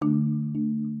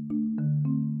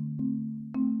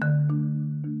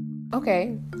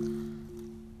Okay.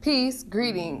 Peace,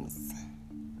 greetings.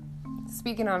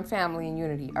 Speaking on family and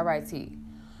unity. All right, T.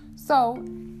 So,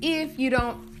 if you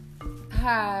don't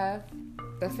have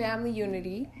the family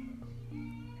unity,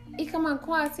 I'm going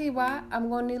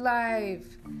to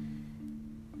live.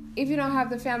 If you don't have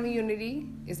the family unity,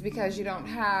 it's because you don't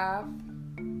have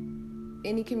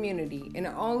any community. And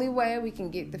the only way we can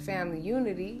get the family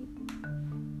unity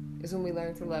is when we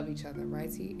learn to love each other,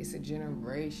 right? See, it's a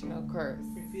generational curse.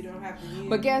 If you don't have community,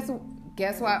 but guess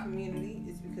what? Community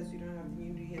is because you don't have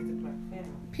community as a black family.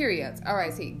 Period. All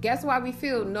right. See, guess why we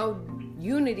feel no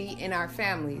unity in our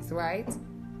families, right?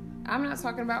 I'm not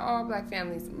talking about all black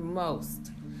families,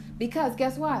 most, because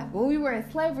guess what? When we were in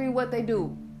slavery, what they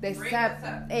do? They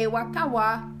separated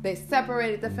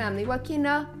the family.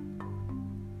 Wakina?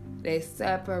 They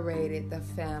separated the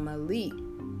family.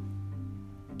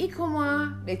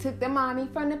 They took the mommy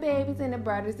from the babies and the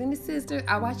brothers and the sisters.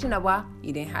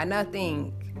 You didn't have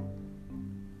nothing.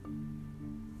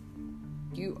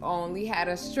 You only had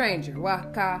a stranger.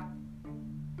 Waka.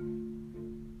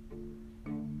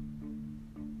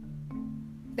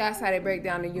 That's how they break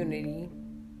down the unity.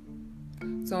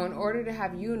 So in order to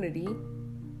have unity,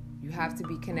 you have to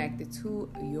be connected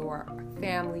to your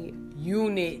family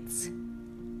unit.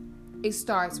 It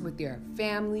starts with your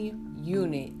family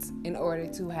unit in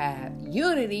order to have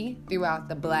unity throughout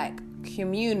the black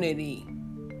community.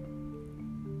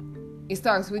 It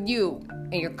starts with you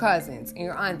and your cousins and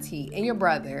your auntie and your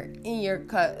brother and your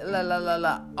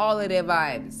all of their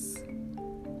vibes.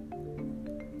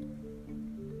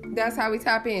 That's how we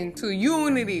tap into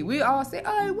unity. We all say,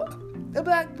 the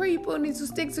black people need to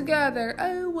stick together.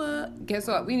 Guess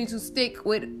what? We need to stick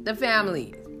with the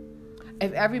family.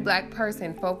 If every black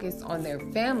person focused on their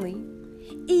family,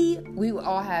 we would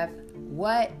all have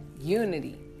what?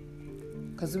 Unity.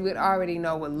 Because we would already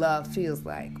know what love feels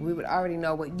like. We would already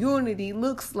know what unity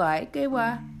looks like. It's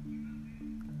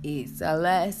a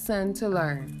lesson to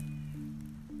learn.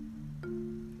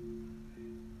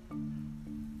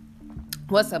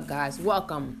 What's up, guys?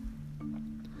 Welcome.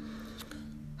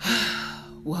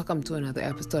 Welcome to another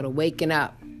episode of Waking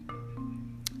Up.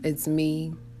 It's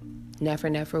me,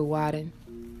 Nefer Wadden,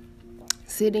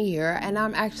 sitting here, and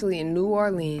I'm actually in New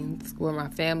Orleans, where my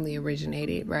family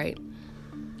originated, right?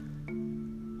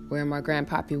 Where my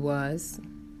grandpappy was,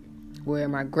 where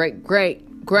my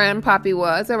great-great-grandpappy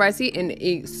was, all right? See,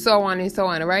 and so on and so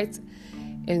on, all right?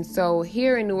 And so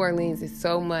here in New Orleans is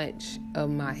so much of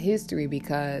my history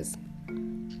because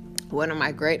one of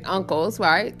my great uncles,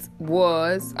 right,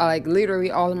 was literally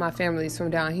all of my family is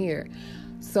from down here.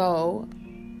 So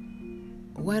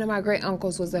one of my great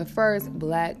uncles was the first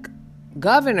black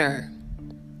governor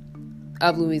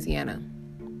of Louisiana.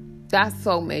 That's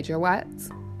so major. What?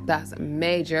 That's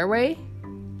major, right?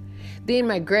 Then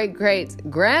my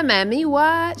great-great-grandmammy,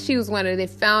 what? She was one of the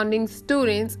founding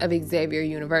students of Xavier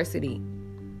University.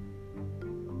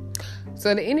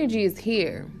 So the energy is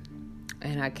here.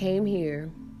 And I came here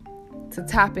to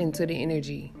tap into the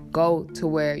energy. Go to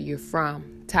where you're from.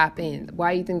 Tap in.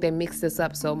 Why do you think they mix us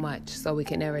up so much? So we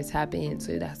can never tap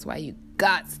into. That's why you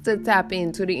got to tap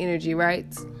into the energy,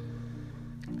 right?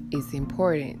 It's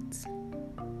important.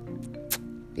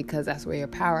 Because that's where your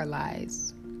power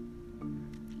lies.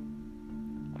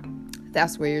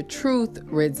 That's where your truth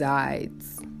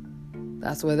resides.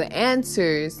 That's where the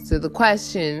answers to the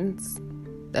questions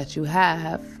that you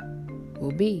have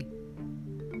will be.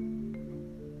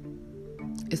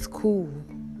 It's cool.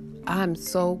 I'm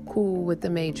so cool with the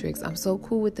Matrix. I'm so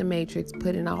cool with the Matrix,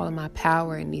 putting all of my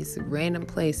power in these random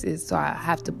places, so I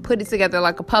have to put it together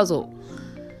like a puzzle.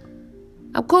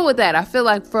 I'm cool with that. I feel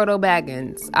like Frodo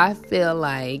Baggins. I feel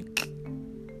like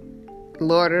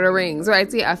Lord of the Rings,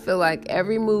 right? See, I feel like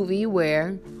every movie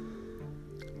where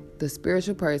the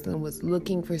spiritual person was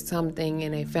looking for something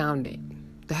and they found it.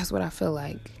 That's what I feel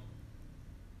like.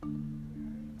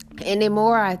 And the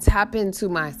more I tap into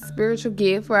my spiritual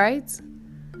gift, right,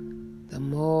 the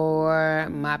more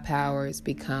my powers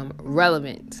become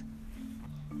relevant.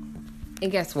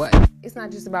 And guess what? It's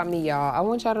not just about me, y'all. I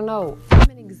want y'all to know I'm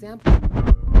an example. The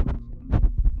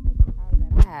power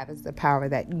that I have is the power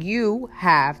that you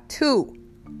have too.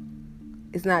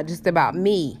 It's not just about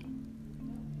me.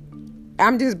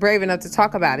 I'm just brave enough to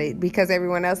talk about it because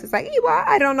everyone else is like,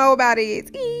 I don't know about it.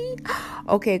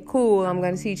 Okay, cool. I'm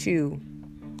going to teach you.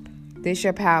 This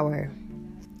your power.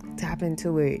 Tap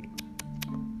into it.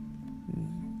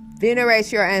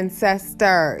 Venerate your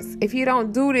ancestors. If you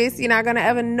don't do this, you're not going to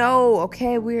ever know.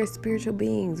 Okay, we're spiritual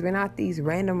beings. We're not these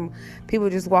random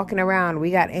people just walking around. We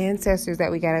got ancestors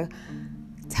that we got to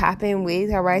tap in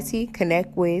with, all right, see,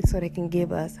 connect with, so they can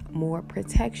give us more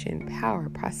protection, power,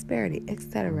 prosperity,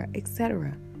 etc.,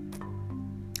 etc.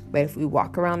 But if we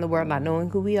walk around the world not knowing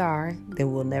who we are,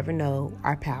 then we'll never know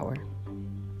our power.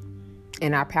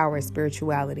 And our power is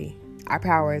spirituality. Our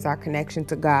power is our connection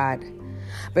to God.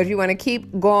 But if you want to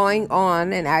keep going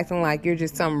on and acting like you're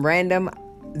just some random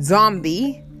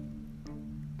zombie,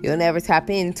 you'll never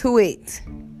tap into it.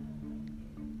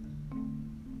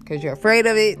 Because you're afraid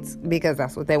of it. Because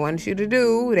that's what they want you to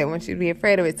do. They want you to be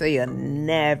afraid of it. So you'll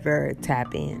never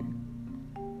tap in.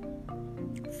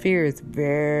 Fear is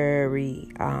very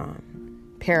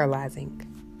paralyzing.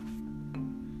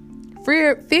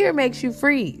 Fear makes you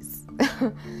freeze.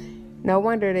 No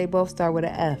wonder they both start with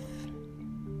an F.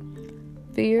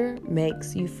 Fear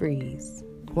makes you freeze.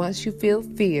 Once you feel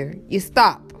fear, you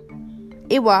stop.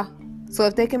 Iwa. So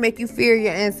if they can make you fear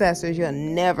your ancestors, you'll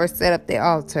never set up the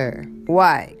altar.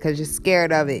 Why? Because you're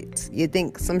scared of it. You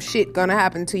think some shit gonna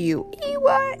happen to you.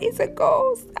 Iwa, it's a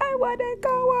ghost. I wanna go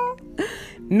on.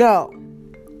 No.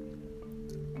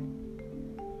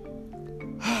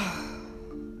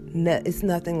 No, it's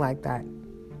nothing like that.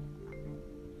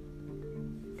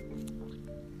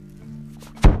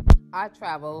 I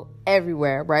travel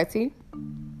everywhere, right? See?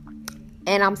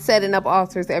 And I'm setting up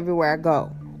altars everywhere I go.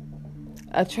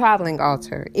 A traveling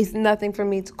altar. It's nothing for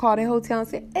me to call the hotel and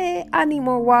say, hey, I need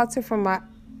more water for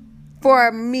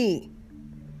me.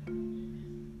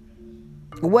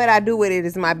 What I do with it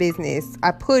is my business.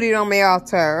 I put it on my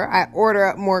altar. I order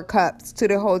up more cups to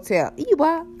the hotel.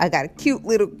 I got a cute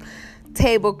little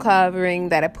table covering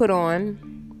that I put on.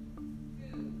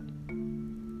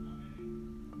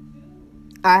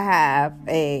 I have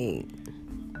a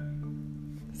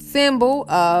symbol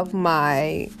of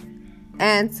my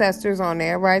ancestors on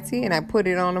there, right? See? And I put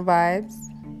it on the vibes.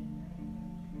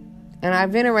 And I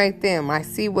venerate them. I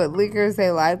see what liquors they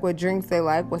like, what drinks they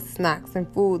like, what snacks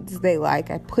and foods they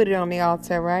like. I put it on the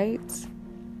altar, right?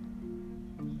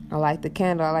 I like the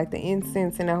candle. I like the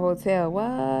incense in the hotel.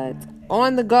 What?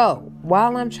 On the go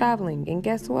while I'm traveling. And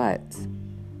guess what?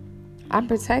 I'm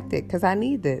protected because I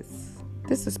need this.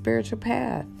 This is a spiritual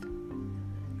path.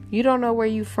 You don't know where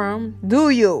you from, do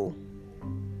you?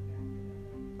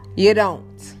 You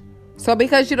don't. So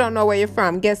because you don't know where you're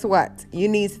from, guess what? You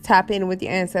need to tap in with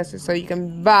your ancestors so you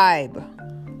can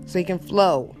vibe, so you can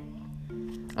flow.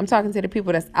 I'm talking to the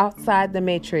people that's outside the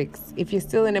matrix. If you're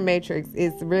still in the matrix,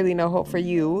 it's really no hope for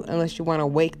you unless you want to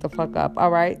wake the fuck up,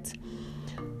 all right?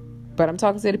 But I'm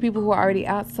talking to the people who are already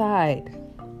outside.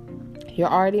 You're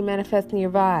already manifesting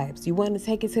your vibes. You want to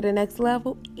take it to the next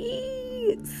level?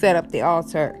 Set up the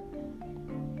altar.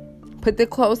 Put the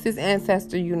closest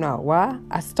ancestor you know. Why?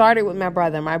 I started with my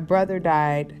brother. My brother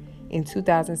died in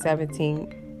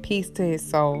 2017. Peace to his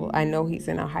soul. I know he's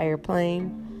in a higher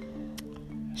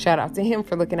plane. Shout out to him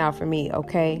for looking out for me,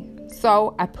 okay?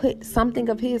 So I put something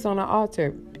of his on the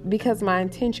altar because my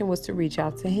intention was to reach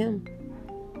out to him.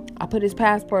 I put his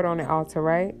passport on the altar,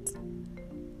 right?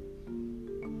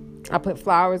 I put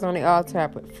flowers on the altar. I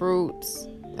put fruits.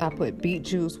 I put beet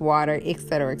juice, water,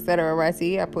 etc., etc. Right?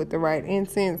 See, I put the right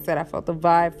incense that I felt the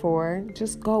vibe for.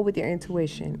 Just go with your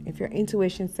intuition. If your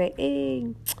intuition say,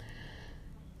 hey,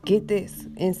 get this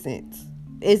incense.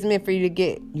 It's meant for you to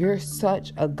get. You're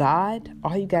such a God.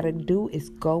 All you got to do is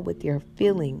go with your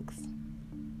feelings.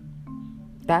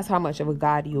 That's how much of a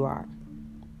God you are.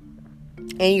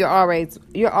 And you're always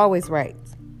right.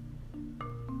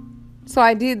 So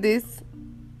I did this.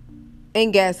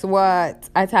 And guess what?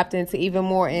 I tapped into even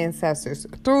more ancestors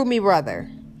through me brother.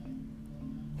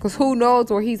 Because who knows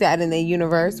where he's at in the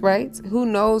universe, right? Who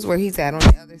knows where he's at on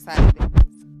the other side of it?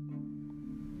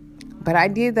 But I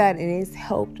did that and it's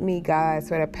helped me, guys.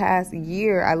 For the past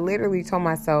year, I literally told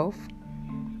myself,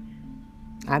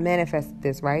 I manifested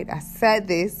this, right? I said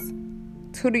this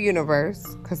to the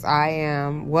universe because I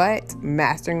am what?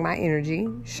 Mastering my energy.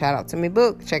 Shout out to my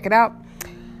book. Check it out.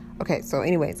 Okay, so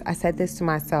anyways, I said this to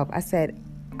myself. I said,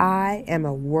 I am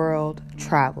a world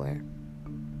traveler.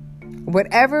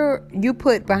 Whatever you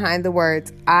put behind the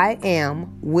words I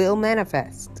am will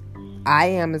manifest. I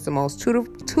am is the most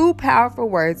two powerful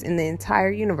words in the entire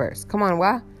universe. Come on,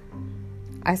 why?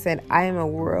 I said, I am a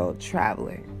world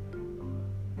traveler.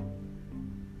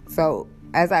 So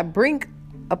as I bring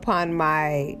upon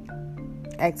my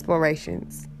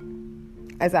explorations,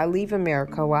 as I leave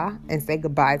America, and say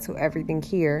goodbye to everything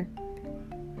here,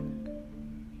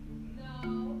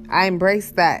 I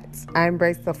embrace that. I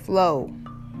embrace the flow.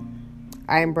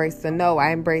 I embrace the no. I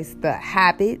embrace the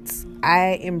habits.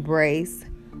 I embrace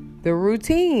the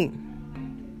routine.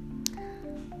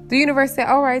 The universe said,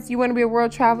 all right, so you want to be a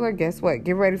world traveler? Guess what?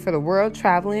 Get ready for the world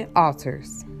traveling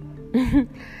altars.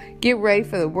 Get ready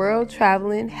for the world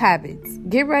traveling habits.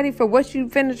 Get ready for what you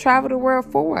finna travel the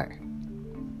world for.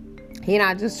 You're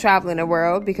not just traveling the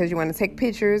world because you want to take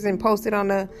pictures and post it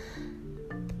on a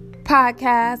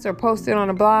podcast or post it on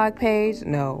a blog page.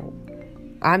 No.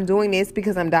 I'm doing this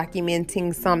because I'm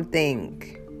documenting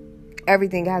something.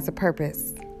 Everything has a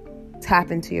purpose. Tap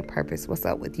into your purpose. What's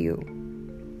up with you?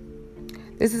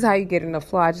 This is how you get in the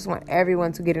flow. I just want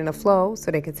everyone to get in the flow so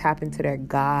they can tap into their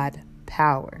God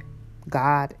power,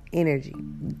 God energy,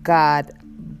 God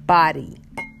body.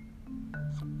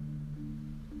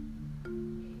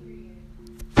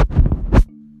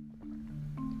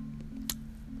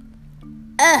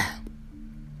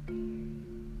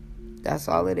 That's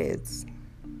all it is.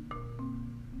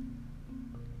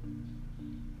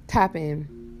 Tap in.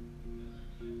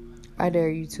 I dare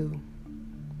you to.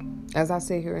 As I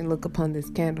sit here and look upon this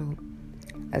candle,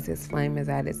 as its flame is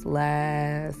at its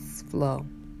last flow.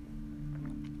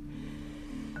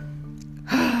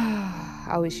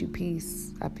 I wish you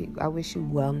peace. I wish you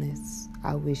wellness.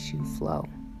 I wish you flow.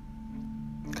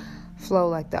 Flow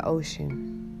like the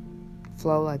ocean.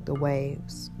 Flow like the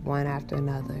waves. One after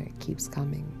another. It keeps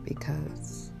coming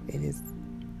because it is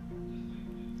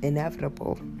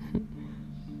inevitable.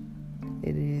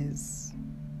 It is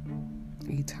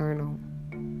eternal.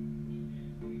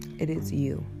 It is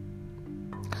you.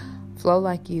 Flow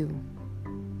like you.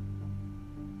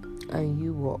 And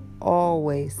you will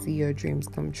always see your dreams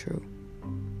come true.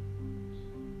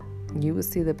 You will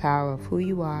see the power of who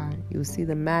you are. You will see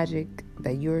the magic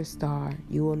that you're a star.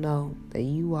 You will know that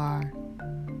you are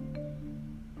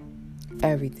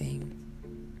everything.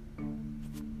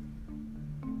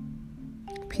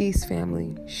 Peace,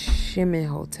 family. Shemin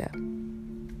Hotep.